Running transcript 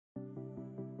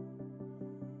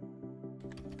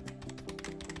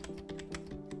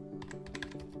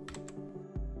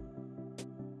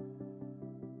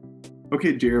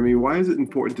Okay, Jeremy, why is it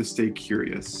important to stay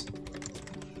curious?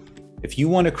 If you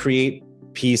want to create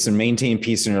peace and maintain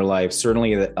peace in your life,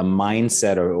 certainly a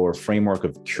mindset or framework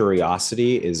of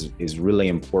curiosity is really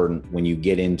important when you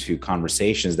get into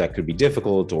conversations that could be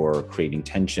difficult or creating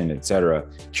tension, etc.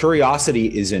 Curiosity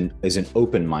is an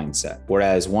open mindset,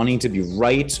 whereas wanting to be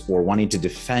right or wanting to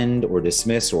defend or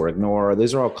dismiss or ignore,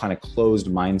 those are all kind of closed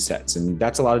mindsets. And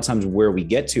that's a lot of times where we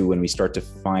get to when we start to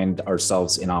find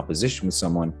ourselves in opposition with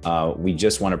someone. We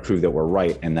just want to prove that we're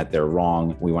right and that they're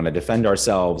wrong. We want to defend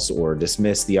ourselves or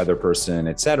dismiss the other person,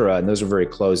 etc. And those are very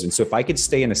closed. And so if I could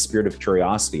stay in a spirit of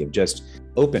curiosity, of just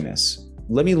openness,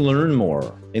 let me learn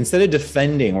more. Instead of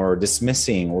defending or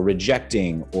dismissing or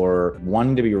rejecting or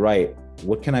wanting to be right,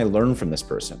 what can I learn from this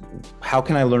person? How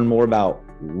can I learn more about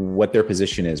what their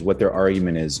position is, what their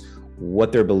argument is,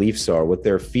 what their beliefs are, what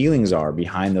their feelings are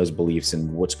behind those beliefs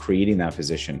and what's creating that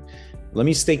position? Let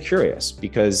me stay curious,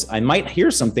 because I might hear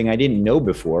something I didn't know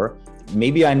before.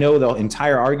 Maybe I know the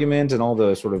entire argument and all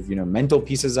the sort of, mental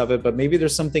pieces of it, but maybe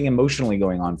there's something emotionally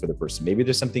going on for the person. Maybe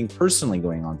there's something personally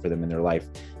going on for them in their life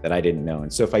that I didn't know.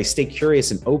 And so if I stay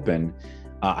curious and open,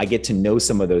 I get to know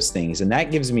some of those things. And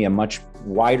that gives me a much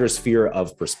wider sphere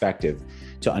of perspective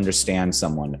to understand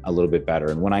someone a little bit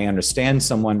better. And when I understand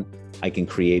someone, I can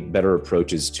create better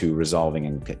approaches to resolving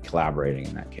and collaborating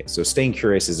in that case. So staying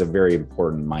curious is a very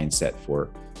important mindset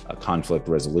for conflict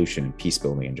resolution and peace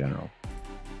building in general.